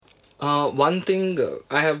One thing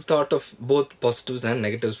I have thought of both positives and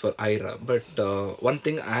negatives for Ira, but one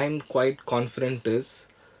thing I'm quite confident is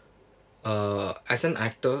as an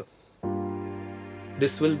actor,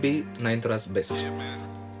 this will be Nayanthara's best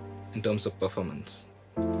in terms of performance.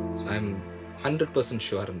 So I'm 100%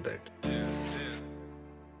 sure in that.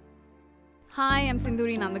 Hi, I'm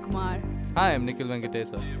Sindhuri Nandakumar, Hi, I'm Nikhil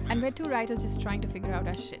Venkatesa, and we're two writers just trying to figure out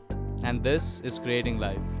our shit. and this is Creating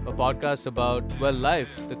Life, a podcast about, well,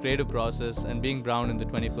 life, the creative process, and being brown in the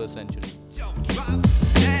 21st century.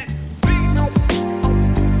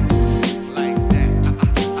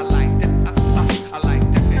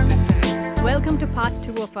 Welcome to part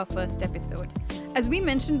 2 of our first episode. As we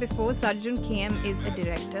mentioned before, Sarjun KM is a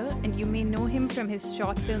director, and you may know him from his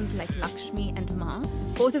short films like Lakshmi and Ma.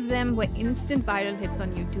 Both of them were instant viral hits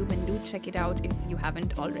on YouTube, and do check it out if you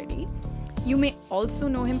haven't already. You may also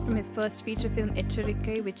know him from his first feature film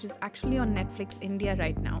Echarikai, which is actually on Netflix India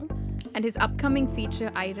right now. And his upcoming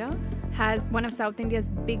feature, Ira, has one of South India's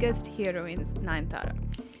biggest heroines, Nayanthara.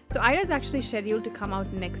 So Ira is actually scheduled to come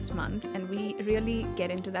out next month, and we really get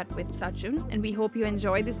into that with Sarjun, and we hope you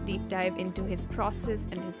enjoy this deep dive into his process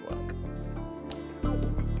and his work.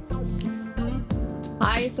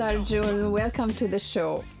 Hi Sarjun, welcome to the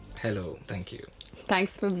show. Hello, thank you.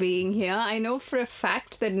 Thanks for being here. I know for a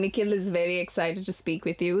fact that Nikhil is very excited to speak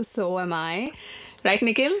with you, so am I. Right,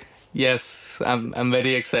 Nikhil? Yes, I'm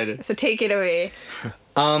very excited. So take it away.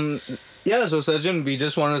 So Sarjan, we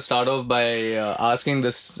just want to start off by asking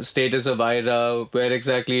the status of Ira, where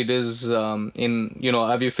exactly it is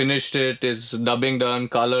have you finished it? Is dubbing done,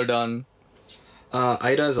 color done?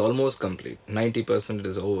 Ira is almost complete. 90%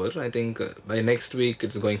 is over. I think by next week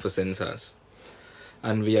it's going for censors.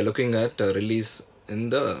 And we are looking at a release in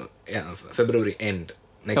the February end.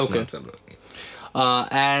 Next month, February.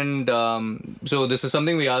 So this is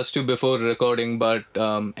something we asked you before recording, but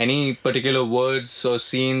any particular words or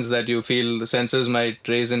scenes that you feel the censors might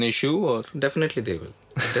raise an issue, or? Definitely they will.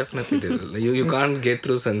 Definitely they will. You can't get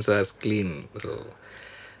through censors clean. So.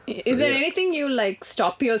 Is there anything you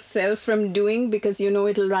stop yourself from doing because you know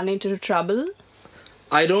it'll run into trouble?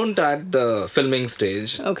 I don't at the filming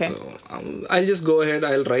stage. Okay. So, I'll just go ahead.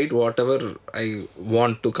 I'll write whatever I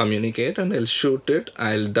want to communicate, and I'll shoot it.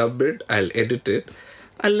 I'll dub it. I'll edit it.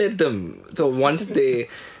 I'll let them. So once they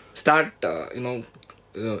start,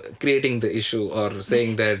 creating the issue or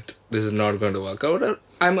saying that this is not going to work out,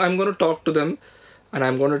 I'm going to talk to them, and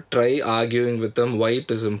I'm going to try arguing with them why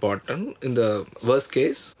it is important. In the worst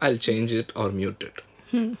case, I'll change it or mute it.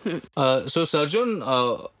 So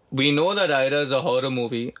Sarjun, we know that Ira is a horror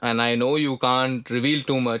movie, and I know you can't reveal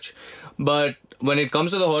too much, but when it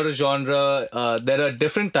comes to the horror genre, there are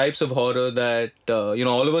different types of horror that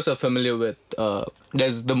all of us are familiar with.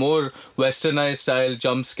 There's the more westernized style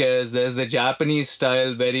jump scares. There's the Japanese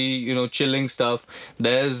style, very chilling stuff.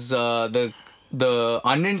 There's the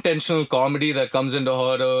unintentional comedy that comes into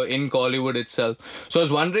horror in Kollywood itself. So I was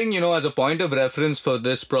wondering, as a point of reference for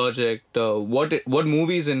this project, what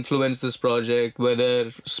movies influenced this project? Were there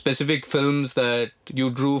specific films that you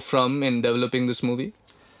drew from in developing this movie?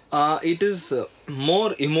 It is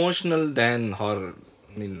more emotional than horror.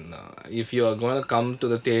 I mean, if you are going to come to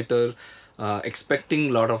the theater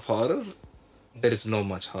expecting a lot of horror, there is no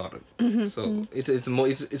much horror. So it's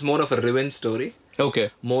more of a revenge story.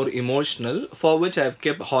 Okay. More emotional, for which I've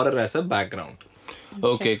kept horror as a background.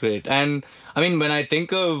 Okay, great. And I mean, when I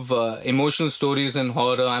think of emotional stories in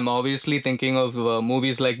horror, I'm obviously thinking of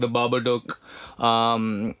movies like The Babadook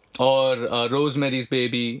or Rosemary's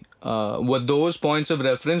Baby. Were those points of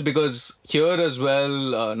reference? Because here as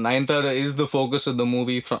well, Nayanthara is the focus of the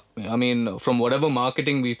movie. From whatever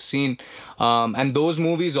marketing we've seen, and those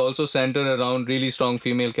movies also center around really strong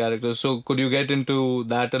female characters. So could you get into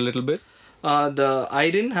that a little bit? I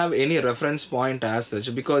didn't have any reference point as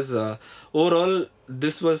such because overall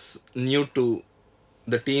this was new to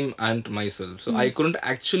the team and myself, so I couldn't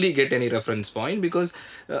actually get any reference point because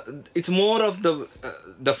it's more of the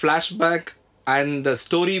flashback and the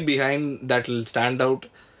story behind that will stand out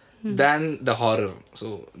than the horror.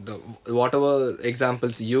 So the whatever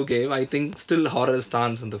examples you gave, I think still horror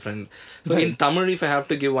stands in the front. So in Tamil, if I have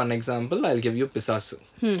to give one example, I'll give you Pisasu.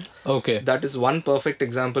 Okay. That is one perfect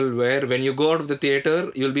example where when you go out of the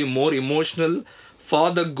theater, you'll be more emotional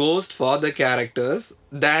for the ghost, for the characters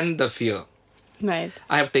than the fear. Right.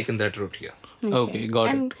 I have taken that route here. Okay,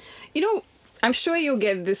 got it. I'm sure you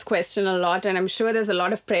get this question a lot, and I'm sure there's a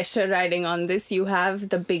lot of pressure riding on this. You have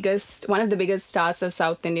one of the biggest stars of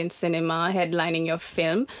South Indian cinema headlining your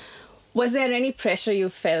film. Was there any pressure you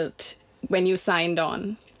felt when you signed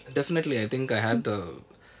on? Definitely, I think I had the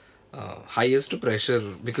highest pressure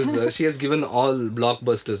because she has given all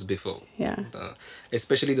blockbusters before. Yeah.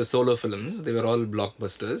 Especially the solo films, they were all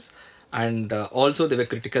blockbusters, and also they were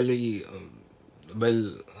critically by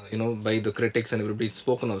the critics and everybody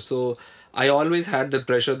spoken of. So I always had the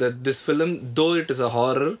pressure that this film, though it is a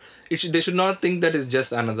horror, they should not think that it's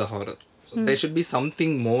just another horror. So there should be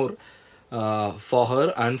something more for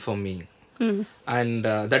her and for me, and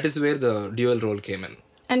that is where the dual role came in.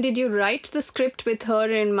 And did you write the script with her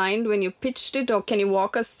in mind when you pitched it, or can you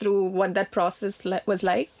walk us through what that process was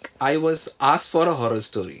like? I was asked for a horror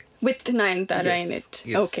story With Nayanthara in it.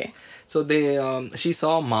 Yes. Okay. So she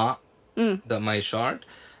saw Ma, my short,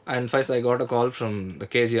 and first I got a call from the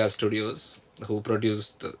KGR Studios who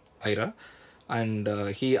produced Aira, and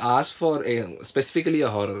he asked for specifically a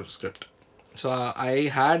horror script. So I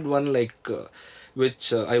had one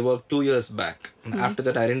which I worked 2 years back. After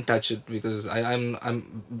that, I didn't touch it because I'm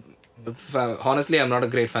honestly, I'm not a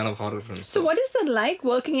great fan of horror films. So what is that like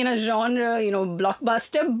working in a genre,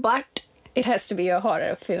 blockbuster, but it has to be a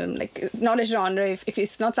horror film? Like, not a genre if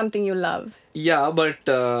it's not something you love. Yeah, but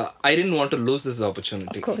I didn't want to lose this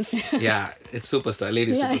opportunity. Of course. Yeah, it's superstar,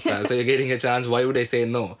 lady Yeah. superstar. So you're getting a chance. Why would I say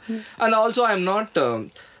no? And also, I'm not.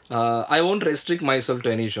 I won't restrict myself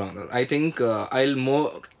to any genre. I think I'll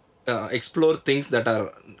more explore things that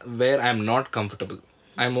are where I'm not comfortable.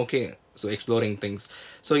 I'm okay. So exploring things.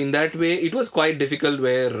 So in that way, it was quite difficult.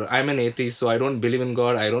 Where I'm an atheist, so I don't believe in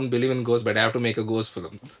God. I don't believe in ghosts, but I have to make a ghost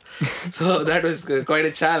film. So that was quite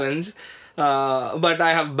a challenge. But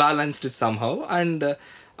I have balanced it somehow, and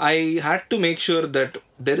I had to make sure that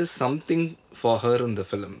there is something for her in the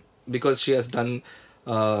film because she has done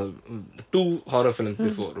 2 horror films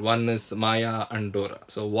before. One is Maya and Dora.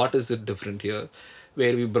 So what is it different here,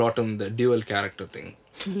 where we brought in the dual character thing?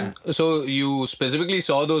 So you specifically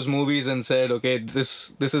saw those movies and said, okay,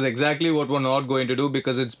 this is exactly what we're not going to do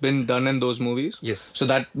because it's been done in those movies? Yes. So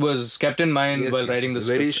that was kept in mind while writing the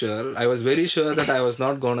script? Very sure. I was very sure that I was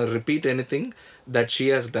not going to repeat anything that she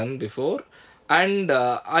has done before. And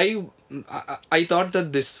I thought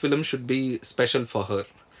that this film should be special for her.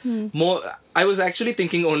 More, I was actually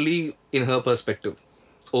thinking only in her perspective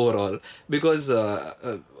overall because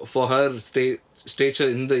for her stature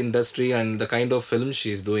in the industry and the kind of film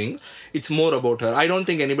she's doing, it's more about her. I don't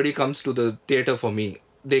think anybody comes to the theater for me.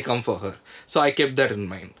 They come for her. So I kept that in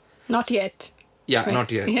mind. Not yet. Yeah,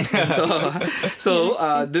 not yet.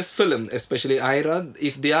 So this film, especially Aira,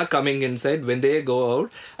 if they are coming inside, when they go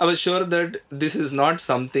out, I was sure that this is not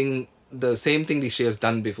something, the same thing that she has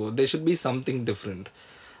done before. There should be something different.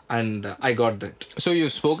 And I got that. So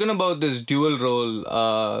you've spoken about this dual role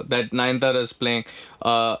that Nayanthara is playing.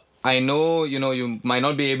 I know, you might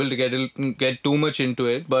not be able to get too much into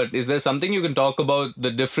it, but is there something you can talk about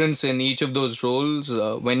the difference in each of those roles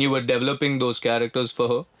when you were developing those characters for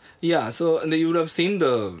her? Yeah, so you would have seen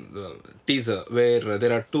the teaser where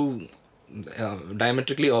there are 2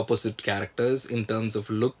 diametrically opposite characters in terms of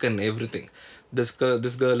look and everything. This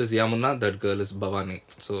girl is Yamuna, that girl is Bhavani.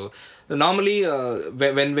 So normally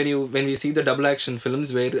when we see the double action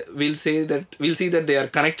films where we'll see that they are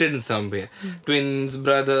connected in some way, twins,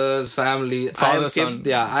 brothers, family. Father, son.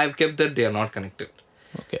 I've kept that they are not connected.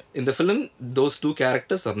 Okay. In the film, those 2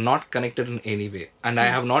 characters are not connected in any way, and I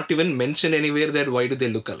have not even mentioned anywhere that why do they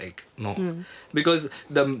look alike. No, because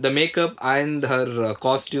the makeup and her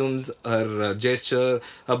costumes, her gesture,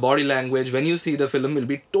 her body language, when you see the film, will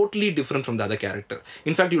be totally different from the other character.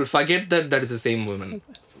 In fact, you will forget that is the same woman.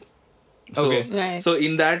 So, Okay. Right. So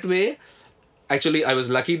in that way, actually, I was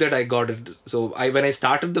lucky that I got it. So when I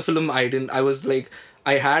started the film, I was like,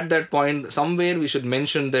 I had that point somewhere we should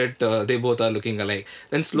mention that they both are looking alike.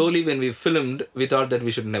 Then slowly when we filmed, we thought that we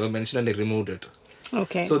should never mention and I removed it.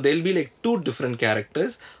 Okay. So there'll be 2 different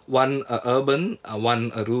characters. One urban, one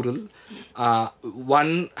rural.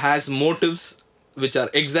 One has motives which are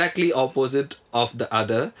exactly opposite of the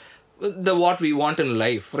other. What we want in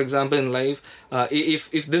life. For example, in life,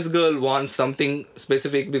 if this girl wants something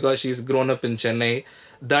specific because she's grown up in Chennai,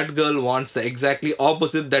 that girl wants the exactly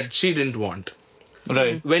opposite that she didn't want.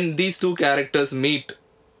 Right. When these 2 characters meet,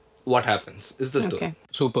 what happens is the story. Okay.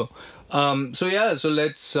 Super. So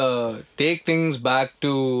let's take things back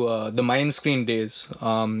to the Mindscreen days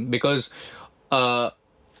because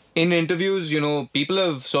in interviews, people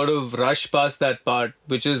have sort of rushed past that part,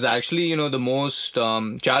 which is actually, the most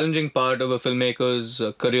challenging part of a filmmaker's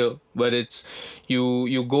career, where it's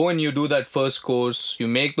you go and you do that first course, you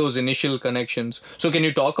make those initial connections. So can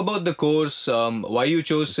you talk about the course, why you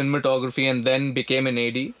chose cinematography and then became an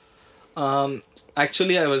AD?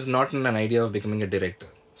 Actually, I was not in an idea of becoming a director.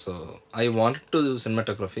 So I wanted to do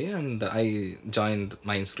cinematography and I joined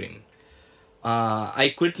Mindscreen.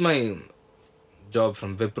 I quit my job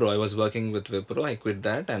from Wipro. I was working with Wipro. I quit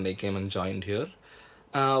that and I came and joined here.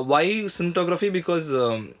 Why cinematography? Because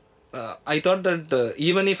I thought that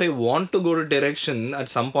even if I want to go to direction at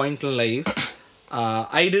some point in life,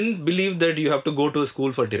 I didn't believe that you have to go to a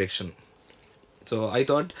school for direction. So I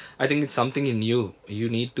think it's something in you. You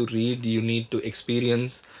need to read, you need to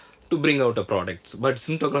experience to bring out a product. But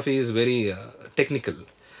cinematography is very technical.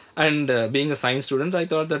 And being a science student, I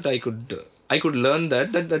thought that I could learn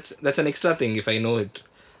that's an extra thing if I know it.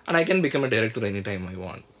 And I can become a director anytime I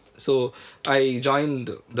want. So I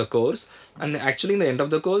joined the course, and actually in the end of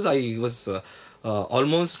the course, I was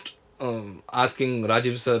almost asking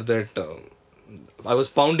Rajiv sir that I was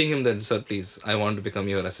pounding him that, sir, please, I want to become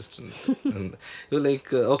your assistant. And he was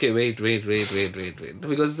like, okay, wait,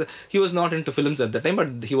 because he was not into films at that time,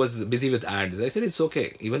 but he was busy with ads. I said, it's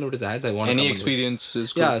okay, even if it is ads, I want to Any come and experience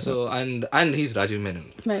is good. yeah. So and he's Rajiv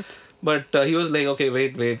Menon. Right. But he was like, okay,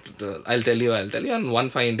 wait, I'll tell you. And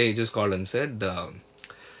one fine day, he just called and said,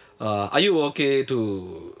 are you okay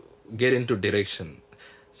to get into direction?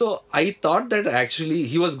 So I thought that actually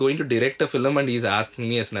he was going to direct a film and he's asking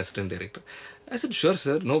me as an assistant director. I said, sure,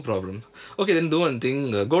 sir, no problem. Okay, then do one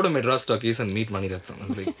thing, go to Madras Talkies and meet Mani Ratnam. I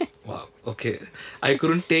was like, wow, okay. I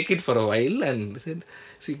couldn't take it for a while and said,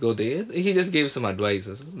 see, go there. He just gave some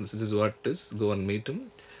advices. This is what it is. Go and meet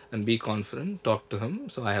him and be confident, talk to him.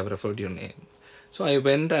 So I have referred your name. So I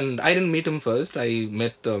went and I didn't meet him first. I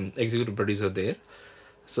met the executive producer there.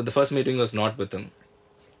 So the first meeting was not with him.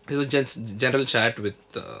 It was just general chat with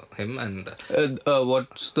him and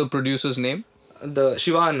What's the producer's name? the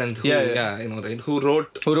Shiva Anand, who, you know, right, who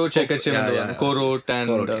wrote Cheka Chimanduvanu, co-wrote, and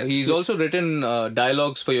Co-wrote, yeah. he's also written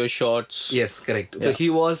dialogues for your shorts. Yes, correct. So he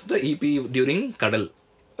was the EP during Kadal,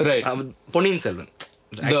 Right. Ponniyin Selvan.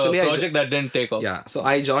 The project that didn't take off. Yeah, so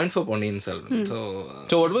I joined for Ponniyin Selvan.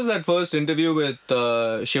 So what was that first interview with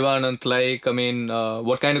Shivanand like? I mean,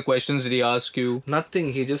 what kind of questions did he ask you? Nothing.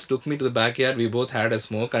 He just took me to the backyard. We both had a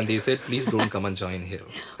smoke, and he said, "Please don't come and join here."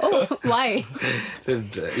 Oh, why?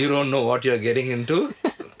 Said, "You don't know what you're getting into.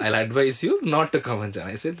 I'll advise you not to come and join."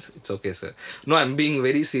 I said, "It's okay, sir. No, I'm being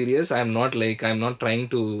very serious. I'm not trying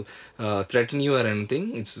to threaten you or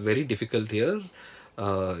anything. It's very difficult here.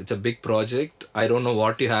 It's a big project. I don't know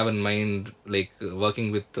what you have in mind, like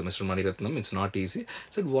working with Mr. Mani Ratnam. It's not easy." I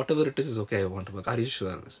said, "Whatever it is okay. I want to work. Are you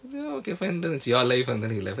sure?" I said, "Yeah, okay, fine. Then it's your life." And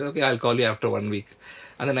then he left. "Okay, I'll call you after 1 week."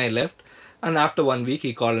 And then I left. And after 1 week,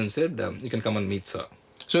 he called and said, "You can come and meet, sir."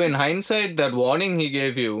 So in hindsight, that warning he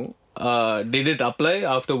gave you, did it apply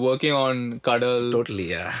after working on Kadal? Totally,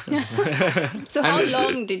 yeah. So how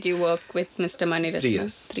long did you work with Mr. Mani Ratnam? 3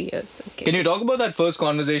 years. 3 years. Okay. Can you talk about that first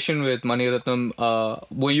conversation with Mani Ratnam?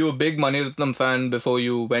 Were you a big Mani Ratnam fan before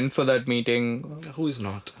you went for that meeting? Who is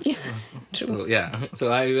not? Yeah, true. So, yeah.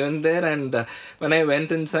 So I went there, and when I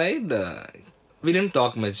went inside, we didn't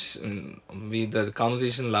talk much. I mean, the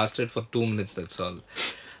conversation lasted for 2 minutes, that's all.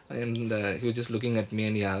 And he was just looking at me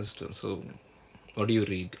and he asked, "So, what do you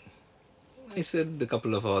read?" I said, "A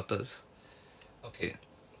couple of authors." Okay.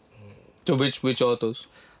 So which authors?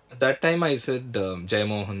 At that time, I said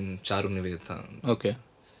Jayamohan, Charu Nivedita. Okay.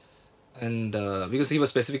 And because he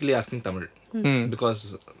was specifically asking Tamil. Because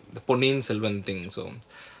the Ponniyin Selvan thing. So,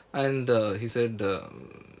 and he said,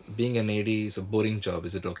 "Being an AD is a boring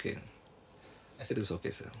job. Is it okay?" I said, "It's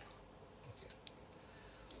okay, sir." Okay.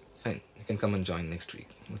 Fine. You can come and join next week.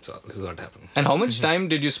 That's all. This is what happened. And how much time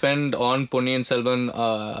did you spend on Ponniyin Selvan?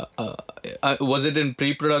 Was it in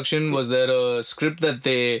pre-production? Was there a script that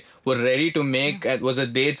they were ready to make? Was a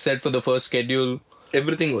date set for the first schedule?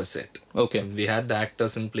 Everything was set. Okay. We had the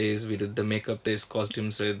actors in place. We did the makeup test,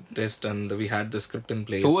 costumes test, and we had the script in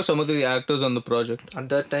place. Who were some of the actors on the project? At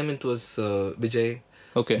that time, it was Vijay,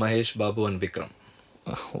 Okay. Mahesh Babu, and Vikram.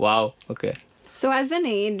 Wow. Okay. So as an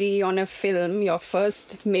AD on a film, your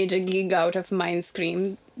first major gig out of Mindscreen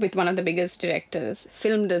with one of the biggest directors,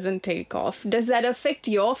 film doesn't take off. Does that affect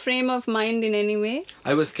your frame of mind in any way?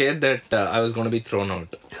 I was scared that I was going to be thrown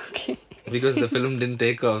out Okay. because the film didn't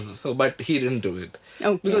take off. So, but he didn't do it.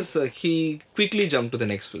 Okay. Because he quickly jumped to the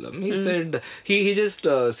next film. He said he just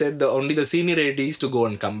said only the senior ADs to go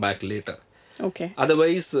and come back later. Okay.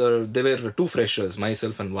 Otherwise, there were 2 freshers,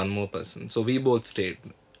 myself and one more person. So we both stayed.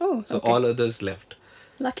 Oh, So okay. all others left.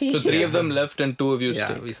 Lucky. So 3 of them left and 2 of you Yeah,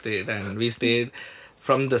 stayed. we stayed, and we stayed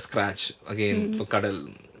from the scratch again for Kadal,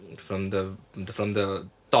 from the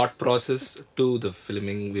thought process to the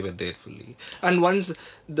filming. We were there fully, and once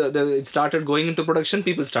it started going into production,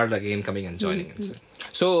 people started again coming and joining.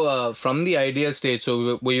 So from the idea stage,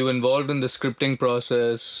 so were you involved in the scripting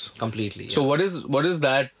process? Completely. So what is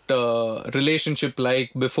that relationship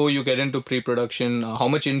like before you get into pre-production? How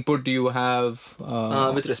much input do you have?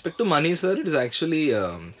 With respect to Mani sir, it is actually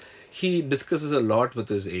he discusses a lot with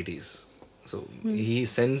his ADs. So he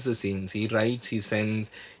sends the scenes, he writes, he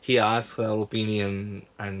sends, he asks our opinion,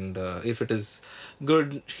 and if it is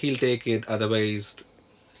good, he'll take it. Otherwise,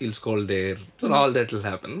 he'll scold there. So all that will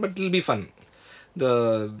happen, but it'll be fun.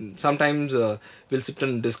 Sometimes we'll sit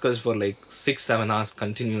and discuss for like 6-7 hours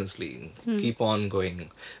continuously, keep on going.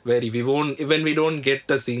 Where we won't, when we don't get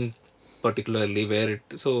a scene particularly where it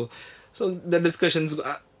so the discussions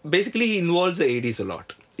basically he involves the ADs a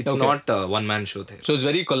lot. It's Okay. not a one-man show there. So it's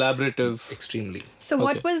very collaborative. Extremely. So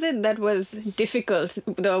what was it that was difficult?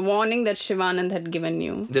 The warning that Shivanand had given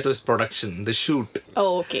you? That was production, the shoot.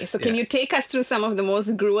 Oh, okay. So can Yeah. you take us through some of the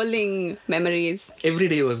most grueling memories? Every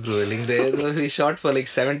day was grueling there. We shot for like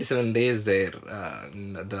 77 days there.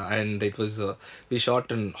 And it was, we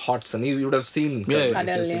shot in hot sun. You would have seen. Yeah, if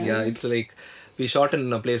yeah. you've seen. Yeah. It's like, we shot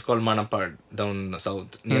in a place called Manapad down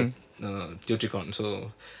south near Tuticorin.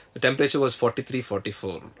 So the temperature was 43,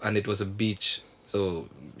 44 and it was a beach. So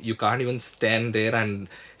you can't even stand there, and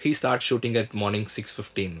he starts shooting at morning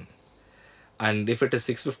 6:15. And if it is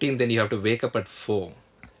 6:15, then you have to wake up at 4.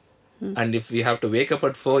 And if you have to wake up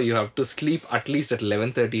at 4, you have to sleep at least at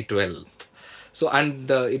 11:30, 12. So, and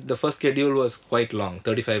the first schedule was quite long,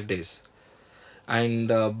 35 days.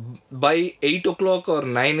 And by 8 o'clock or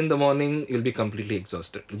 9 in the morning, you'll be completely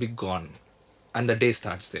exhausted. You'll be gone. And the day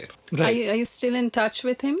starts there. Are you still in touch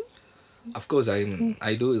with him? Of course, I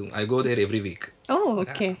go there every week. Oh,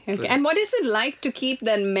 okay. Yeah, Okay. so- And what is it like to keep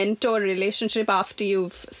that mentor relationship after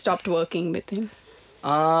you've stopped working with him?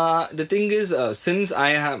 The thing is, since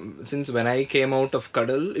when I came out of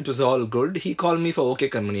Cuddle, it was all good. He called me for OK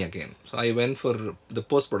Karmani again. So I went for the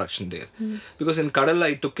post-production there. Because in Cuddle,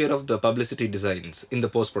 I took care of the publicity designs in the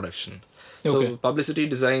post-production. Okay. So publicity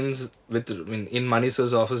designs in Mani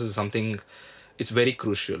sir's office is something, it's very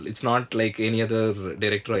crucial. It's not like any other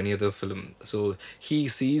director or any other film. So he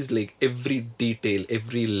sees like every detail,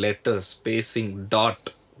 every letter, spacing,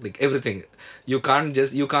 dot, like everything. You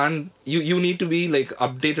need to be like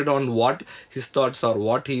updated on what his thoughts are,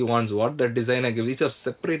 what he wants, what the designer gives. It's a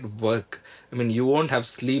separate work. I mean, you won't have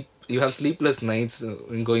sleep. You have sleepless nights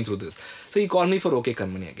in going through this. So he called me for OK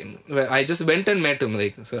Karmani again. Where I just went and met him,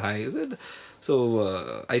 like, sir, hi. I said,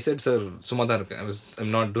 I said, sir, Sumadar,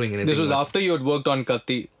 I'm not doing anything. This was much." after you had worked on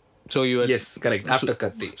Katti. So you had, Yes, correct. After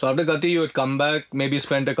Katti. So after Katti, you had come back, maybe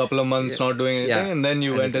spent a couple of months not doing anything, and then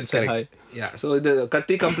you went and said hi. correct. Yeah, so the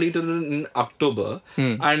Katti completed in October,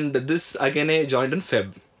 and this again I joined in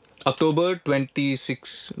Feb. October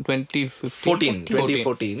 2014.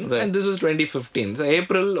 2014. Right. And this was 2015. So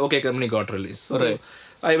April, OK Karmani got released. So Right.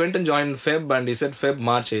 I went and joined Feb, and he said Feb,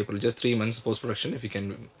 March, April, just 3 months post-production if you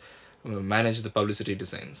can manage the publicity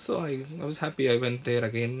designs. So I was happy. I went there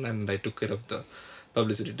again and I took care of the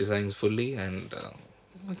publicity designs fully, and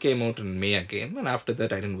I came out in May again, and after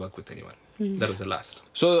that I didn't work with anyone. That was the last.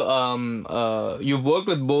 So, you've worked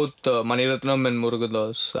with both Maniratnam and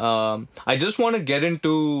Murugadas. I just want to get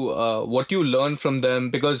into what you learned from them,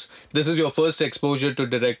 because this is your first exposure to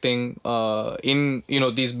directing in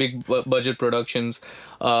these big budget productions.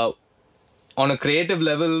 On a creative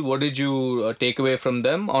level, what did you take away from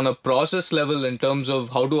them? On a process level, in terms of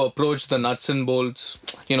how to approach the nuts and bolts,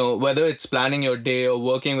 whether it's planning your day or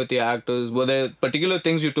working with the actors, were there particular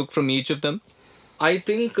things you took from each of them? I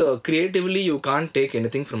think creatively you can't take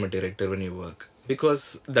anything from a director when you work,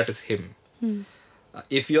 because that is him.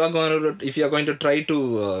 If you are going to try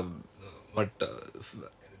to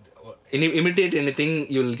imitate anything,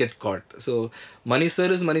 you'll get caught. So Mani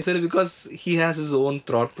sir is Mani sir because he has his own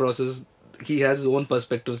thought process. He has his own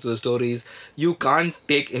perspectives to the stories. You can't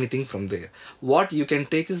take anything from there. What you can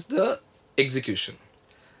take is the execution,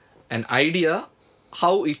 an idea,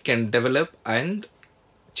 how it can develop and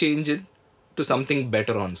change it to something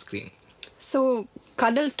better on screen. So,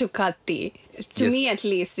 Cuddle to Katti, to Yes. me at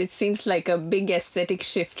least, it seems like a big aesthetic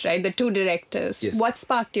shift, right? The two directors. Yes. What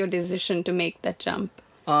sparked your decision to make that jump?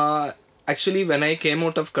 Actually, when I came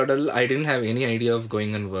out of Cuddle, I didn't have any idea of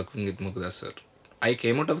going and working with Murugadas sir. I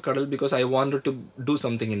came out of Cuddle because I wanted to do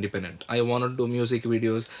something independent. I wanted to do music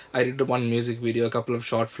videos. I did one music video, a couple of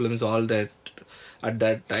short films, all that at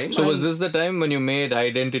that time. So, was And- this the time when you made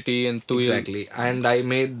Identity and Tuyal? Exactly. And I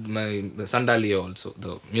made my Sandaliya also,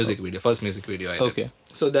 the music video, first music video I did. Okay.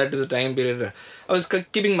 So that is a time period. I was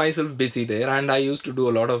keeping myself busy there, and I used to do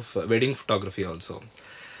a lot of wedding photography also.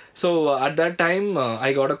 So at that time,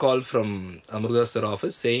 I got a call from Muruga's sir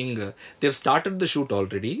office saying they've started the shoot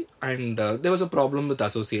already, and there was a problem with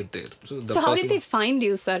associate there. The So how person- did they find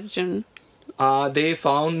you, Sarjan? They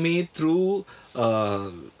found me through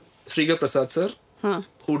Srigar Prasad sir,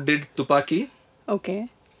 who did Tupaki. Okay.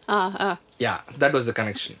 Yeah, that was the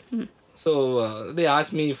connection. So they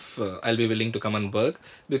asked me if I'll be willing to come and work,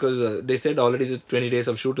 because they said already the 20 days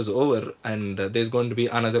of shoot is over, and there's going to be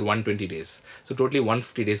another 120 days. So totally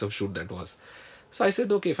 150 days of shoot that was. So I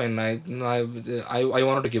said, okay, fine. I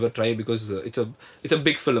wanted to give a try, because it's a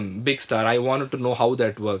big film, big star. I wanted to know how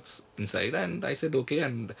that works inside, and I said okay,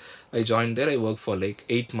 and I joined there. I worked for like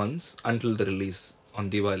 8 months until the release on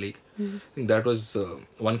Diwali. I think that was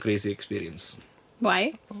one crazy experience,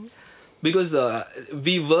 Why? because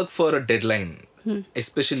we work for a deadline.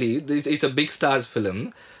 Especially it's a big stars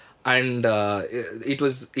film, and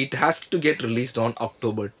it has to get released on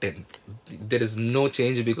October 10th. There is no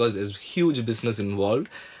change, because there's huge business involved,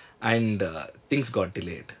 and things got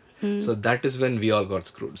delayed. So that is when we all got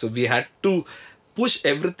screwed. So we had to push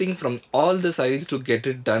everything from all the sides to get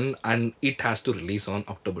it done, and it has to release on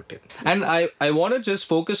October 10th. And I want to just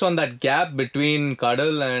focus on that gap between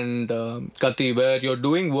Kadal and Kati, where you're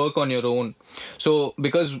doing work on your own. So,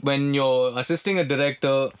 because when you're assisting a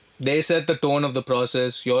director, they set the tone of the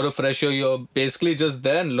process. You're a fresher, you're basically just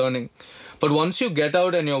there and learning. But once you get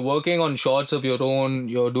out and you're working on shots of your own,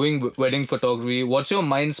 you're doing wedding photography, what's your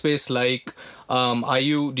mind space like?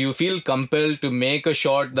 Do you feel compelled to make a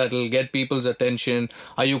shot that will get people's attention?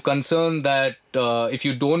 Are you concerned that if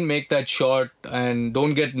you don't make that shot and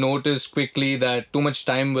don't get noticed quickly, that too much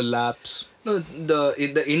time will lapse? No,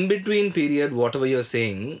 the in between period, whatever you're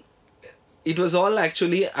saying, it was all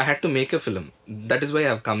actually I had to make a film. That is why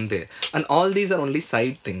I've come there, and all these are only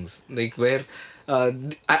side things, like where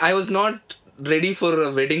I was not ready for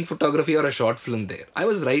a wedding photography or a short film there. I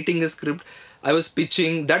was writing a script, I was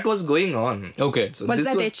pitching, that was going on. Okay. So Was this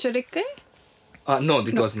that Echarikai? No,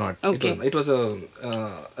 it was not. Okay. It was a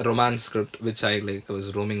romance script which I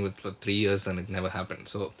was roaming with for 3 years, and it never happened.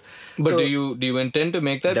 So, But so do you intend to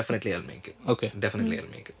make that? definitely I'll make it. Okay. Definitely I'll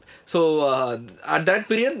make it. So at that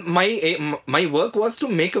period, my work was to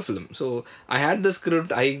make a film. So I had the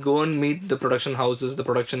script. I go and meet the production houses, the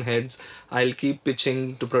production heads. I'll keep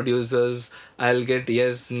pitching to producers. I'll get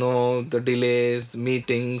yes, no, the delays,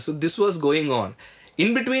 meetings. So this was going on.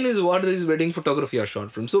 In between is what is wedding photography or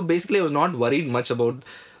short film. So basically, I was not worried much about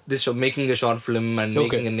this making a short film and Okay.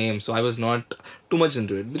 making a name. So I was not too much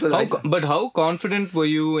into it, because But how confident were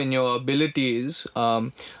you in your abilities?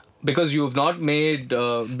 Because you've not made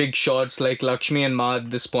big shots like Lakshmi and Ma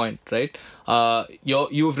at this point, right?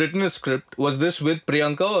 You've written a script. Was this with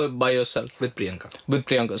Priyanka or by yourself? with Priyanka. With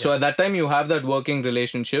Priyanka. So at that time you have that working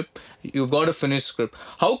relationship. You've got a finished script.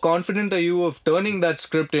 How confident are you of turning that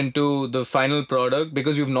script into the final product?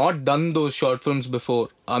 Because you've not done those short films before.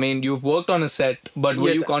 I mean, you've worked on a set, but were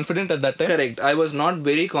Yes, you confident at that time? Correct. I was not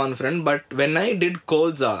very confident, but when I did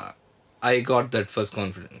Kolza, I got that first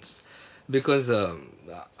confidence, because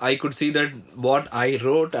I could see that what I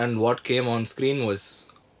wrote and what came on screen was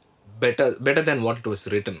better than what it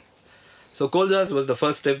was written. So Kolzas was the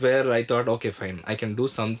first step where I thought, okay, fine, I can do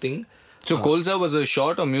something. So Kolza was a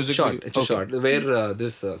short or music Short, video? it's a short, where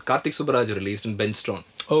this Karthik Subbaraj released in Benchstone.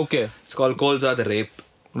 Okay. It's called Kolza the Rape.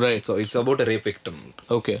 Right. So it's about a rape victim.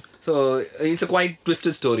 Okay. So it's a quite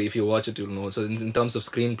twisted story. If you watch it, you'll know. So in terms of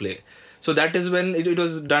screenplay. So that is when it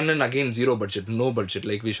was done in, again, zero budget, no budget.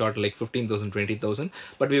 Like we shot like 15,000, 20,000.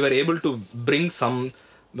 But we were able to bring some,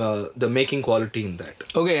 the making quality in that.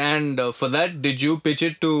 Okay, and for that, did you pitch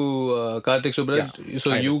it to Karthik Subbaraj? Yeah,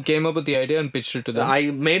 So I you came up with the idea and pitched it to them?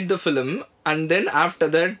 I made the film, and then after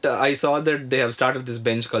that, I saw that they have started this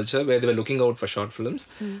bench culture where they were looking out for short films.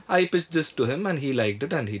 I pitched this to him, and he liked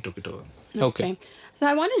it, and he took it over. Okay. So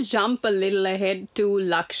I want to jump a little ahead to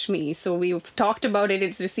Lakshmi. So we've talked about it.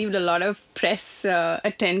 It's received a lot of press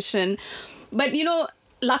attention. But, you know,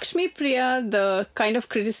 Lakshmi Priya, the kind of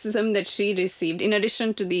criticism that she received, in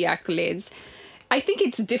addition to the accolades, I think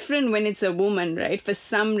it's different when it's a woman, right? For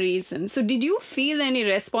some reason. So did you feel any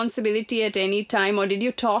responsibility at any time, or did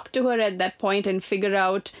you talk to her at that point and figure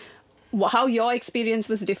out how your experience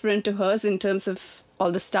was different to hers in terms of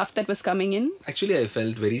all the stuff that was coming in? Actually, I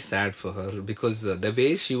felt very sad for her, because the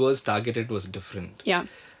way she was targeted was different. Yeah.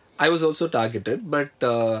 I was also targeted,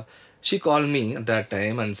 but she called me at that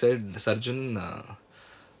time and said, Sarjan,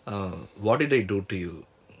 what did I do to you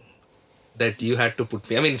that you had to put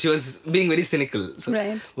me? I mean, she was being very cynical. So,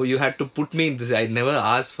 Right. Oh, you had to put me in this. I never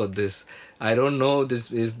asked for this. I don't know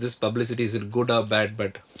this publicity, is it good or bad,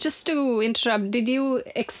 but Just to interrupt, did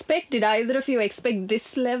either of you expect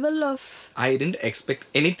this level of... I didn't expect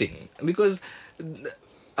anything because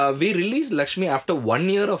we released Lakshmi after 1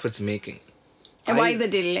 year of its making. Why the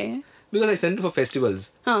delay? Because I sent it for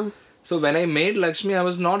festivals. Huh. So when I made Lakshmi, I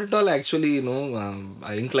was not at all actually,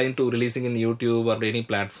 inclined to releasing in YouTube or any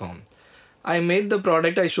platform. I made the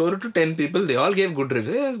product, I showed it to 10 people, they all gave good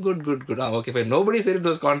reviews. Yes, good. Okay, fine. Nobody said it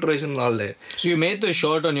was controversial and all that. So you made the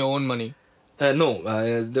short on your own money? No,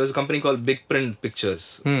 there was a company called Big Print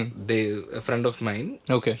Pictures. A friend of mine,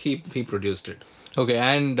 Okay. he produced it. Okay,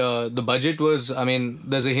 and the budget was, I mean,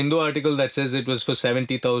 there's a Hindu article that says it was for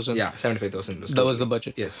 70,000. Yeah, 75,000. That was the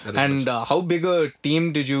budget. Yes. That was And how big a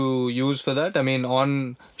team did you use for that? I mean,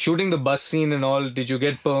 on shooting the bus scene and all, did you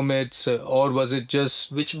get permits or was it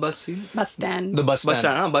just Which bus scene? Bus stand. the bus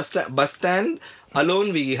stand? Bus stand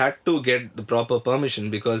alone we had to get the proper permission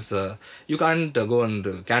because you can't go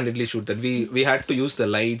and candidly shoot that. We had to use the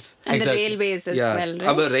lights. And Exactly. the railways as Yeah, well, right?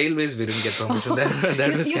 About railways we didn't get permission.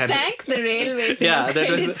 that was You candid. thank the railways. in Yeah, your that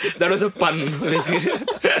credits. was a pun basically.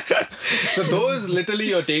 So those literally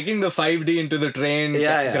you're taking the 5D into the train,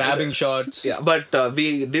 Yeah. grabbing shots. Yeah, but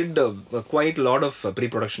we did quite a lot of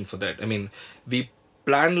pre-production for that. I mean, we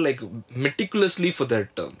planned like meticulously for that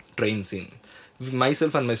train scene.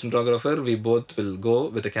 Myself and my cinematographer, we both will go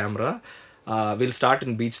with a camera. We'll start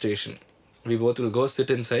in beach station. We both will go sit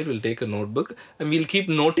inside. We'll take a notebook and we'll keep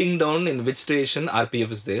noting down in which station RPF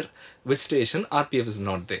is there, which station RPF is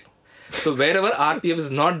not there. So wherever RPF is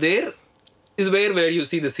not there is where you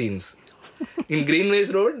see the scenes. In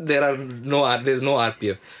Greenways Road, there's no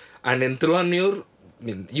RPF, and in Thiruvannur, I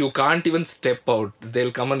mean, you can't even step out.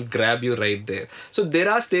 They'll come and grab you right there. So there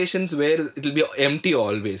are stations where it'll be empty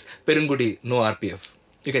always. Perungudi, no RPF.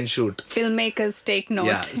 You can shoot. Filmmakers take note.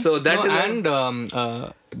 Yeah. So that No, is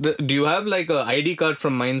and do you have like a ID card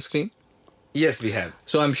from Mindscreen? yes, we have.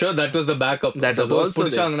 So I'm sure that was the backup. That was Suppose also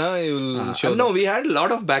there. Pudichang, na, you'll show No, them. we had a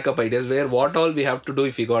lot of backup ideas where what all we have to do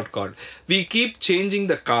if we got caught. We keep changing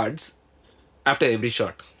the cards after every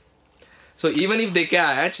shot. So even if they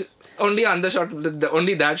catch, only on the shot,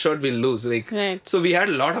 only that shot we'll lose. Like, Right. So we had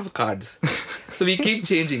a lot of cards. So we keep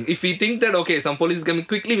changing. If we think that okay, some police is coming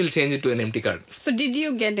quickly, we'll change it to an empty card. So did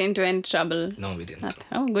you get into any trouble? No, we didn't.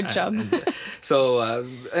 Oh, good job. So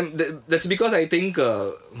that's because I think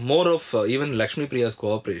more of even Lakshmi Priya's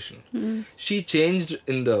cooperation. She changed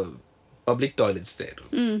in the public toilets there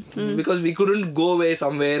because we couldn't go away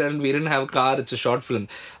somewhere and we didn't have a car. It's a short film,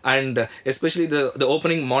 and especially the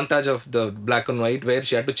opening montage of the black and white where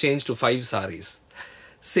she had to change to 5 saris,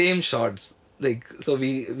 same shots. Like, so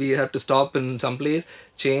we have to stop in some place,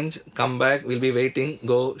 change, come back, we'll be waiting,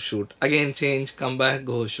 go shoot. Again change, come back,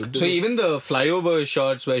 go shoot. So even the flyover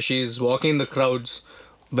shots where she's walking in the crowds,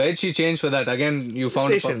 where'd she change for that? Again, you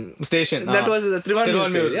found station. That was the Thiruvannur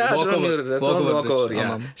stage. Yeah, walkover. Thiruvannur. Walkover bridge.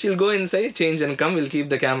 Yeah. She'll go inside, change and come. We'll keep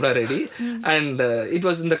the camera ready. And it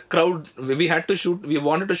was in the crowd. We had to shoot. We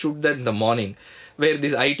wanted to shoot that in the morning, where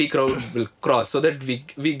this IT crowd will cross, so that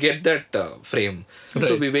we get that frame. So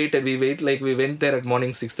Right. we waited. Like we went there at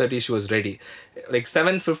morning 6:30. She was ready. Like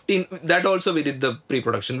 7:15. That also we did the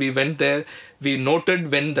pre-production. We went there. We noted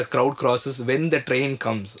when the crowd crosses, when the train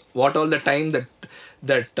comes, what all the time that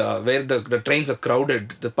where the trains are crowded,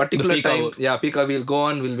 the particular peak time. hour. Yeah, peak hour, we'll go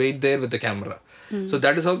on. We'll wait there with the camera. So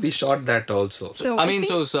that is how we shot that also. So I mean,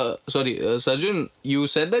 think- sorry, Sarjun, you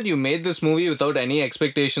said that you made this movie without any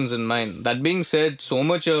expectations in mind. That being said, so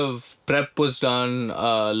much of prep was done,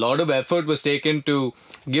 a lot of effort was taken to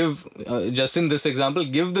give, just in this example,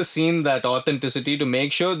 give the scene that authenticity to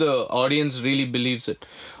make sure the audience really believes it.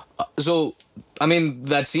 So, I mean,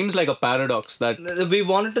 that seems like a paradox that, We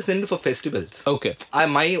wanted to send it for festivals. okay.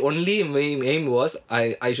 My only aim was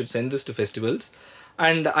I should send this to festivals,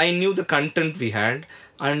 and I knew the content we had,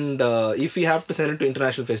 and if we have to send it to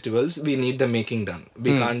international festivals, we need the making done.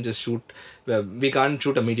 We can't just shoot. We can't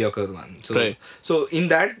shoot a mediocre one. So, Right. so in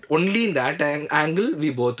that angle, we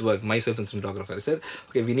both work. Myself and cinematographer. I said,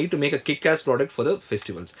 okay, we need to make a kick-ass product for the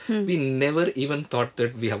festivals. We never even thought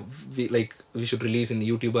that we should release in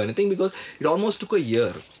YouTube or anything, because it almost took a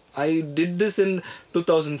year. I did this in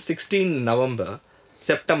 2016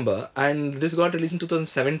 September, and this got released in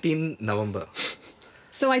 2017 November.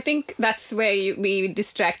 So I think that's where we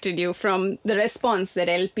distracted you from the response that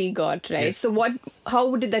LP got, right? Yes. So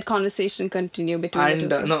how did that conversation continue between And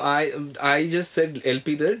the two? no, I just said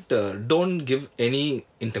LP that don't give any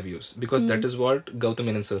interviews, because that is what Gautam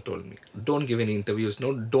Menon sir told me. Don't give any interviews.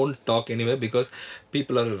 No, don't talk anywhere, because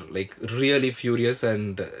people are like really furious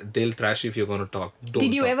and they'll trash you if you're going to talk. Don't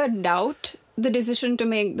Did you talk. ever doubt the decision to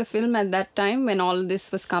make the film at that time when all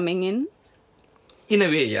this was coming in? In a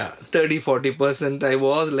way, yeah, 30-40%. I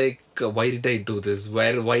was like, why did I do this?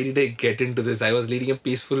 Why did I get into this? I was leading a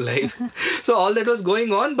peaceful life. So all that was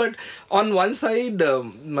going on. But on one side,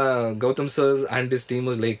 Gautam sir and his team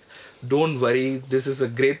was like, don't worry, this is a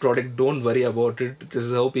great product. Don't worry about it. This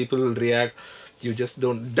is how people will react. You just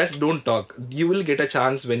don't talk. You will get a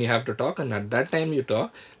chance when you have to talk, and at that time you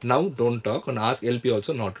talk. Now don't talk, and ask LP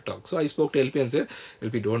also not to talk. So I spoke to LP and said,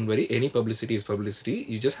 LP, don't worry, any publicity is publicity.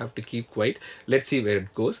 You just have to keep quiet. Let's see where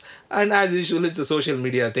it goes. And as usual, it's a social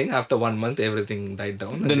media thing. After 1 month, everything died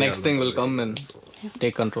down. The next thing will come and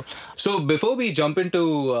take control. So before we jump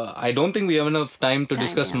into, I don't think we have enough time to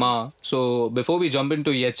discuss Ma. So before we jump into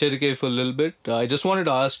Yecharike for a little bit, I just wanted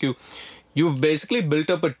to ask you, you've basically built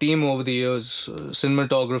up a team over the years.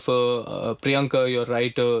 Cinematographer, Priyanka, your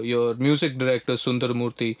writer, your music director,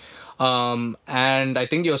 Sundaramurthy, and I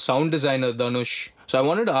think your sound designer, Dhanush. So I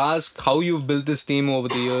wanted to ask how you've built this team over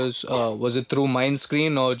the years. Was it through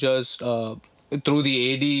Mindscreen or just through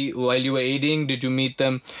the AD? While you were ADing, did you meet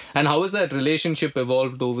them? And how has that relationship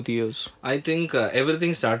evolved over the years? I think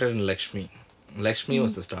everything started in Lakshmi. Lakshmi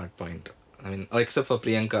was the start point. I mean, except for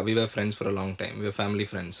Priyanka, we were friends for a long time. We were family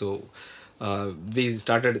friends. So we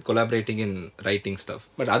started collaborating in writing stuff.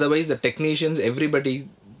 But otherwise, the technicians, everybody,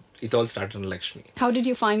 it all started in Lakshmi. How did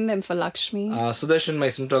you find them for Lakshmi? Sudarshan, my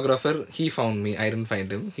cinematographer, he found me. I didn't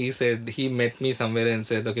find him. He said, he met me somewhere and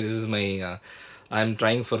said, okay, this is my, I'm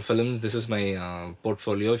trying for films. This is my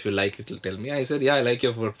portfolio. If you like it, tell me. I said, yeah, I like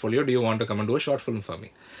your portfolio. Do you want to come and do a short film for me?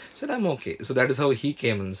 I said, I'm okay. So that is how he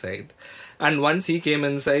came inside. And once he came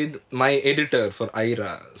inside, my editor for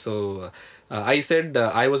Aira, so I said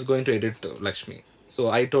I was going to edit Lakshmi. So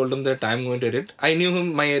I told him that I'm going to edit. I knew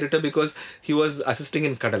him, my editor, because he was assisting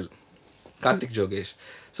in Kadal, Karthik Jogesh.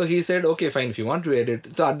 So he said, okay, fine, if you want to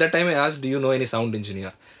edit. So at that time I asked, do you know any sound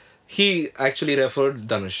engineer? He actually referred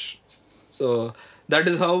Dhanush. So that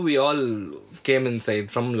is how we all came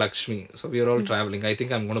inside from Lakshmi. So we are all traveling. I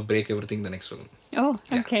think I'm going to break everything the next film. Oh,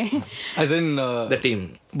 okay. As in the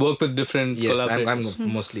team. Work with different collaborators.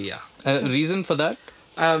 I'm mostly, yeah. Reason for that?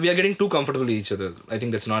 We are getting too comfortable with each other. I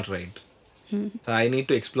think that's not right. So I need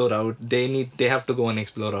to explore out. They have to go and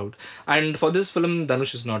explore out. And for this film,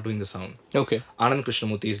 Dhanush is not doing the sound. Okay. Anand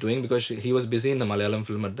Krishnamurthy is doing, because he was busy in the Malayalam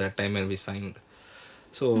film at that time when we signed.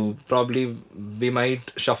 So probably we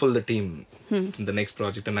might shuffle the team in the next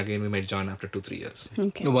project, and again we might join after 2-3 years.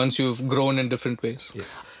 Okay. Once you've grown in different ways.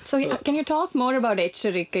 Yes. So can you talk more about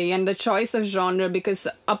Echarike and the choice of genre? Because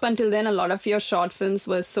up until then, a lot of your short films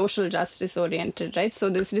were social justice oriented, right? So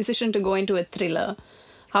this decision to go into a thriller,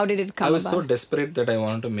 how did it come about? I was so desperate that I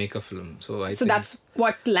wanted to make a film. So think that's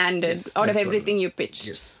what landed Yes, out of that's everything you pitched.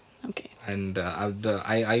 Yes. Okay. And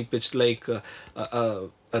I pitched like a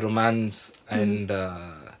romance, and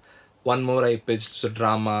one more I pitched a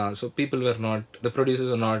drama. So people were not, the producers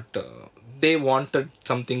were not, they wanted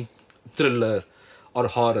something thriller or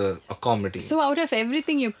horror or comedy. So out of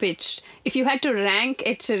everything you pitched, if you had to rank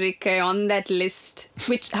Echarike on that list,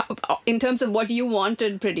 which in terms of what you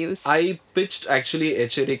wanted produced? I pitched actually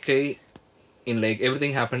Echarike in like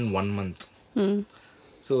everything happened 1 month.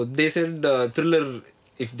 So they said thriller,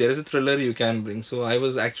 if there is a thriller you can bring. So I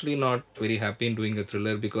was actually not very happy in doing a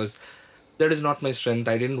thriller, because that is not my strength.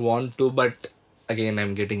 I didn't want to, but again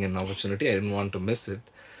I'm getting an opportunity. I didn't want to miss it.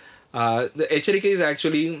 The Echarike is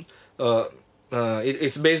actually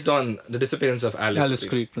it's based on the disappearance of Alice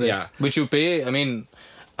Creed. Right. Yeah. Which you pay, I mean,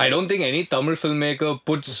 I don't think any Tamil filmmaker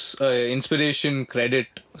puts inspiration credit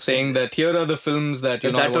saying that here are the films that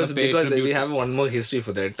I that want was to pay because tribute. we have one more history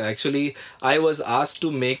for that. Actually, I was asked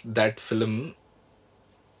to make that film,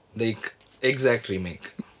 like exact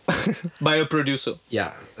remake. By a producer.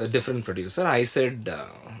 Yeah, a different producer. I said,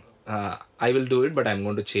 I will do it, but I'm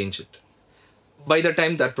going to change it. By the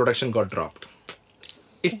time that production got dropped,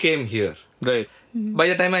 it came here. Right. By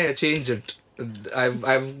the time I changed it,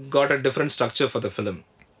 I've got a different structure for the film.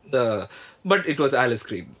 But it was Alice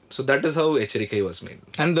Creed. So that is how Echarike was made.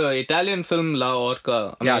 And the Italian film La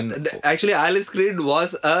Orca. Actually, Alice Creed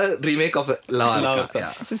was a remake of La Orca. Orca.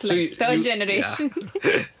 Yeah. This is like third generation.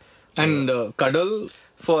 And Kadal.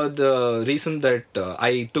 For the reason that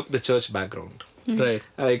I took the church background. Right.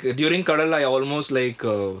 Like during Kadal, I almost went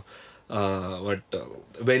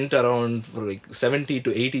around for like 70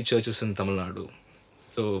 to 80 churches in Tamil Nadu.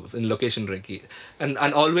 So in location Reiki. And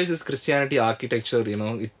always this Christianity architecture,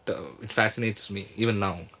 it fascinates me even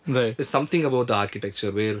now. Right. There's something about the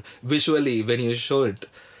architecture where visually when you show it,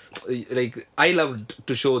 like I loved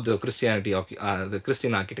to show the Christianity, the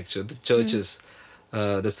Christian architecture, the churches,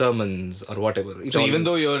 the sermons or whatever. So even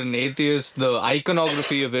though you're an atheist, the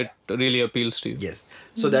iconography of it really appeals to you. Yes.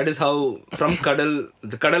 So that is how from Kadal,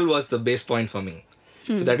 the Kadal was the base point for me.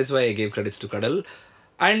 So that is why I gave credits to Kadal.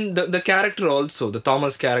 And the character also, the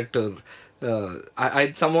Thomas character,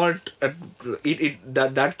 I somewhat,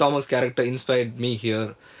 that Thomas character inspired me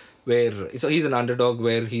here, where so he's an underdog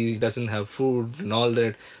where he doesn't have food and all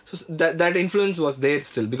that. So that influence was there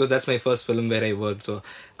still, because that's my first film where I worked. So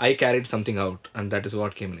I carried something out, and that is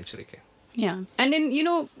what came in HRK. Yeah. And then,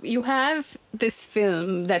 you have this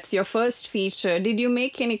film that's your first feature. Did you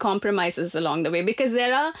make any compromises along the way? Because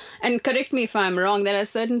there are, and correct me if I'm wrong, there are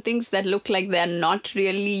certain things that look like they're not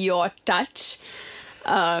really your touch.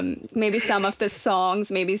 Maybe some of the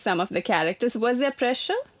songs, maybe some of the characters. Was there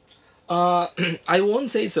pressure? I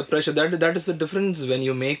won't say it's a pressure. That is the difference when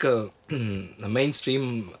you make a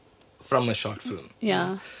mainstream from a short film.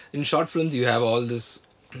 Yeah. In short films, you have all this.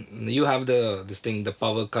 You have the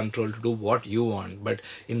power control to do what you want. But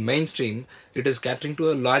in mainstream, it is catering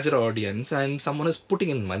to a larger audience, and someone is putting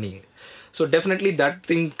in money. So definitely that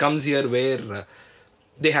thing comes here where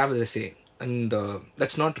they have the say. And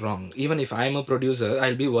that's not wrong. Even if I'm a producer,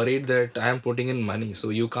 I'll be worried that I am putting in money. So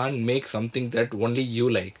you can't make something that only you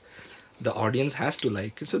like. The audience has to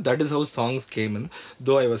like it. So that is how songs came in.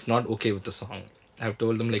 Though I was not okay with the song. I've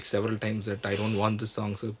told them like several times that I don't want this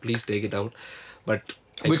song, so please take it out. But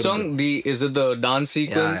which song? Is it the dance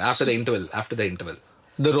sequence? Yeah, after the interval.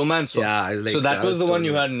 The romance one. Yeah, so that was the one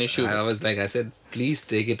you had an issue with. I said, please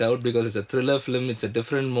take it out, because it's a thriller film. It's a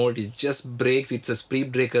different mode. It just breaks. It's a spree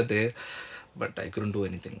breaker there. But I couldn't do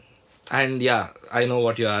anything. And yeah, I know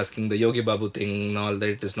what you're asking. The Yogi Babu thing and all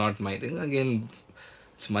that is not my thing. Again,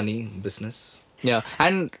 it's money, business. Yeah.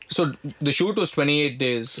 And so the shoot was 28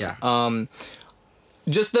 days. Yeah.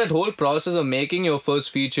 Just that whole process of making your first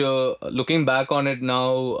feature, looking back on it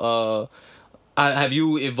now, have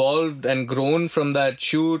you evolved and grown from that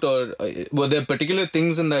shoot, or were there particular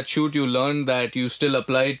things in that shoot you learned that you still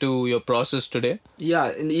apply to your process today? Yeah,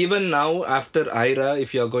 and even now after Aira,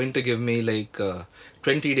 if you're going to give me like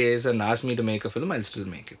 20 days and ask me to make a film, I'll still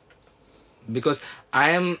make it. Because I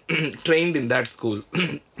am trained in that school.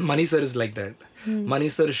 Mani sir is like that. Mani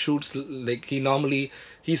sir shoots like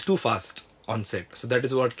he's too fast on set. So that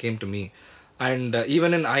is what came to me. And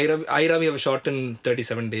even in Aira we have shot in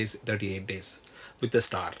 38 days with a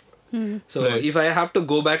star. So if I have to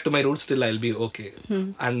go back to my roots, still I'll be okay.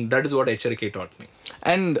 And that is what HRK taught me.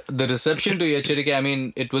 And the reception to HRK, I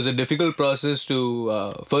mean, it was a difficult process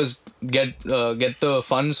to first get the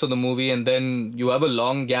funds for the movie, and then you have a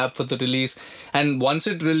long gap for the release. And once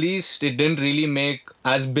it released, it didn't really make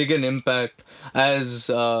as big an impact as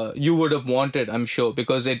you would have wanted, I'm sure,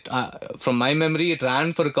 because it from my memory, it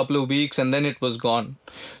ran for a couple of weeks and then it was gone.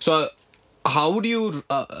 So how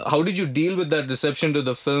did you deal with that reception to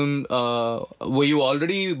the film? Were you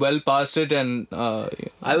already well past it? And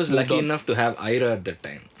I was lucky enough to have Aira at that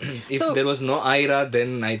time. If there was no Aira,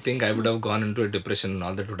 then I think I would have gone into a depression and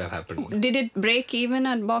all that would have happened. Did it break even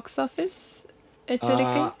at box office,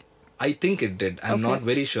 HRK? I think it did. I'm not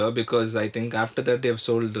very sure, because I think after that they have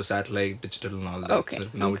sold the satellite, digital and all that. Okay. So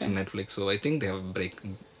now it's in Netflix. So I think they have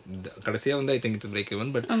Kadasiya, I think it's a break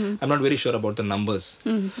even, but I'm not very sure about the numbers.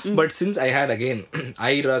 But since I had again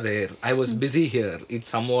Aira there, I was busy here. It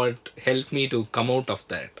somewhat helped me to come out of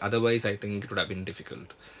that. Otherwise, I think it would have been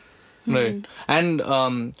difficult. Right.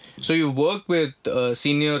 And so you worked with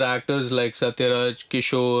senior actors like Satyaraj,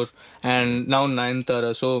 Kishore, and now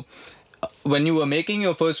Nayanthara. So when you were making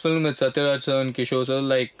your first film with Satyaraj sir and Kishore sir,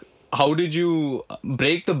 like, how did you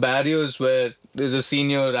break the barriers where there's a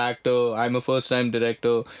senior actor, I'm a first-time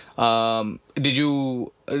director? Did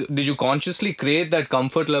you consciously create that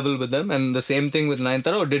comfort level with them, and the same thing with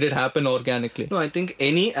Nayanthara, or did it happen organically? No, I think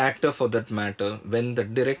any actor for that matter, when the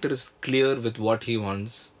director is clear with what he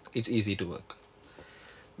wants, it's easy to work.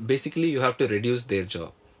 Basically, you have to reduce their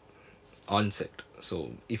job on set.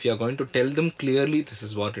 So if you are going to tell them clearly, this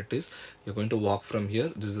is what it is, you're going to walk from here,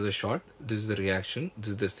 this is a shot, this is the reaction, this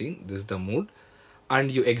is the scene, this is the mood,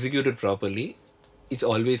 and you execute it properly, it's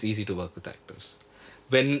always easy to work with actors.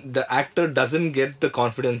 When the actor doesn't get the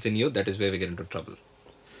confidence in you, that is where we get into trouble.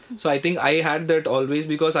 So I think I had that always,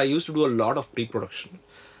 because I used to do a lot of pre-production.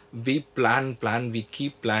 We plan, we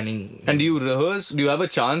keep planning. And do you rehearse? Do you have a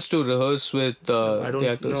chance to rehearse with I don't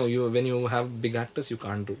the actors? know. When you have big actors, you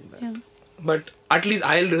can't do that. Yeah. But at least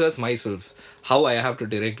I'll rehearse myself, how I have to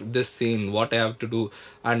direct this scene, what I have to do,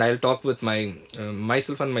 and I'll talk with myself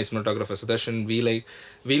and my cinematographer Sudarshan.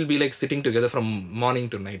 We'll be like sitting together from morning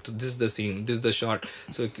to night. So this is the scene, this is the shot.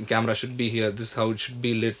 So camera should be here. This is how it should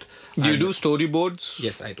be lit. Do you do storyboards?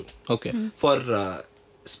 Yes, I do. Okay. For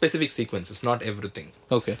specific sequences, not everything.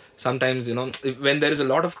 Okay. Sometimes, when there is a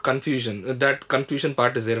lot of confusion, that confusion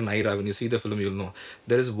part is there in Aira. When you see the film, you'll know.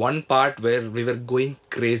 There is one part where we were going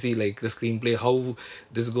crazy, like the screenplay, how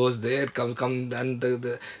this goes there, comes, and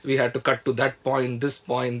we had to cut to that point, this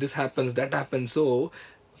happens, that happens. So,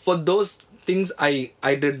 for those things, I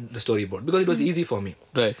did the storyboard because it was easy for me.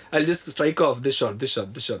 Right. I'll just strike off this shot.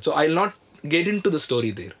 So, I'll not get into the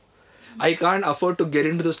story there. I can't afford to get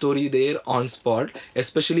into the story there on spot,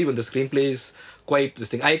 especially when the screenplay is quite this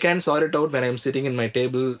thing. I can sort it out when I'm sitting in my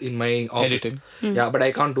table in my office. Editing. Yeah, but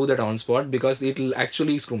I can't do that on spot because it'll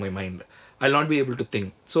actually screw my mind. I'll not be able to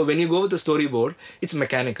think. So when you go with the storyboard, it's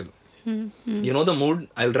mechanical. You know the mood,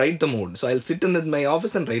 I'll write the mood. So I'll sit in my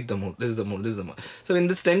office and write the mood. This is the mood. So in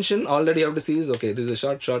this tension, all that you have to see is, okay, this is a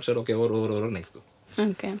shot, okay, over, next go.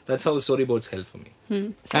 Okay. That's how storyboards help for me.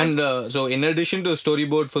 And so in addition to a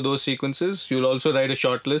storyboard for those sequences, you'll also write a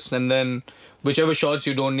short list, and then whichever shots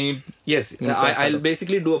you don't need. Yes, I'll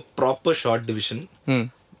basically do a proper shot division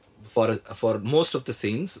for most of the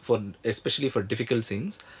scenes, especially for difficult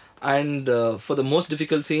scenes, and for the most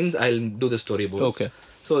difficult scenes, I'll do the storyboards. Okay.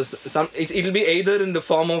 So it'll be either in the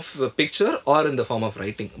form of a picture or in the form of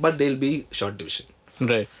writing, but there'll be shot division,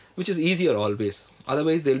 Right. which is easier always.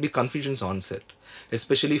 Otherwise, there'll be confusions on set.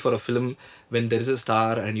 Especially for a film when there is a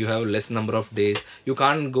star and you have less number of days, you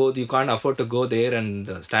can't afford to go there and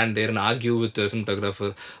stand there and argue with the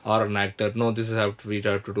cinematographer or an actor. No, this is how we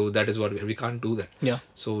have to do. That is what we can't do that. Yeah.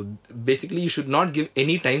 So basically, you should not give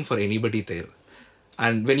any time for anybody there.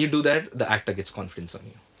 And when you do that, the actor gets confidence on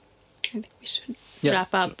you. I think we should Yeah.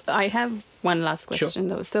 wrap up. I have one last question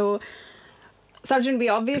though. So, Sarjan, we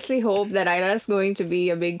obviously hope that Aira is going to be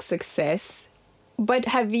a big success. But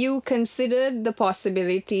have you considered the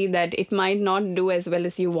possibility that it might not do as well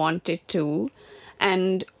as you want it to?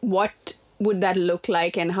 And what would that look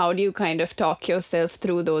like? And how do you kind of talk yourself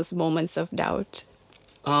through those moments of doubt?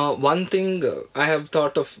 One thing, I have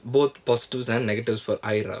thought of both positives and negatives for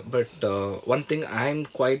Aira. But one thing I'm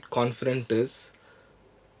quite confident is,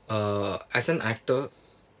 as an actor,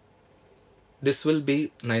 this will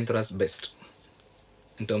be Nayanthara's best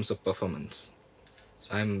in terms of performance.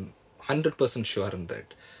 So I'm 100% sure in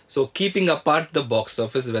that. So keeping apart the box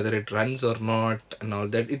office, whether it runs or not and all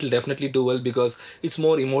that, it'll definitely do well because it's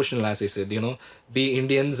more emotional, as I said. We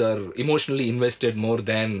Indians are emotionally invested more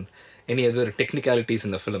than any other technicalities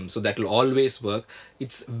in the film. So that will always work.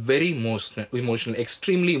 It's very emotional,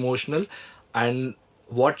 extremely emotional. And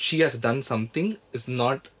what she has done something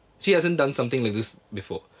she hasn't done something like this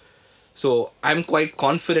before. So I'm quite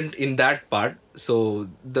confident in that part. So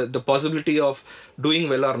the possibility of doing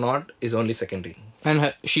well or not is only secondary.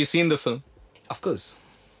 And she's seen the film. Of course.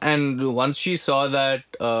 And once she saw that,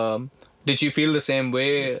 did she feel the same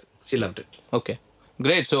way? Yes, she loved it. Okay.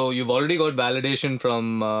 Great. So you've already got validation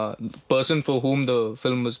from the person for whom the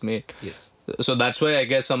film was made. Yes. So that's why I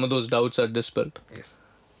guess some of those doubts are dispelled. Yes.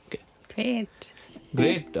 Okay. Great.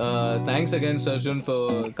 Great. Thanks again, Sarjan,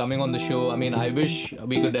 for coming on the show. I mean, I wish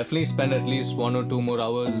we could definitely spend at least 1 or 2 more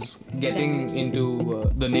hours getting into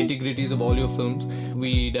the nitty-gritties of all your films.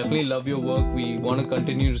 We definitely love your work. We want to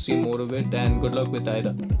continue to see more of it, and good luck with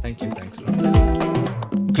Aira. Thank you. Thanks a lot.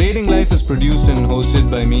 Creating Life is produced and hosted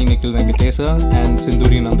by me, Nikhil Venkatesa, and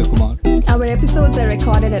Sindhuri Nandakumar. Our episodes are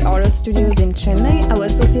recorded at Oro Studios in Chennai. Our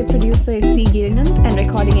associate producer is C. Girinand and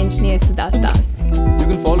recording engineer is Siddharth Das. You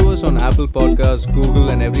can follow us on Apple Podcasts, Google,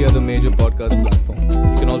 and every other major podcast platform.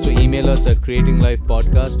 You can also email us at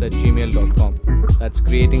creatinglifepodcast@gmail.com. That's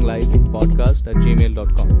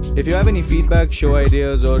creatinglifepodcast@gmail.com. If you have any feedback, show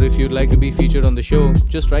ideas, or if you'd like to be featured on the show,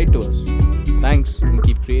 just write to us. Thanks, and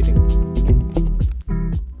keep creating.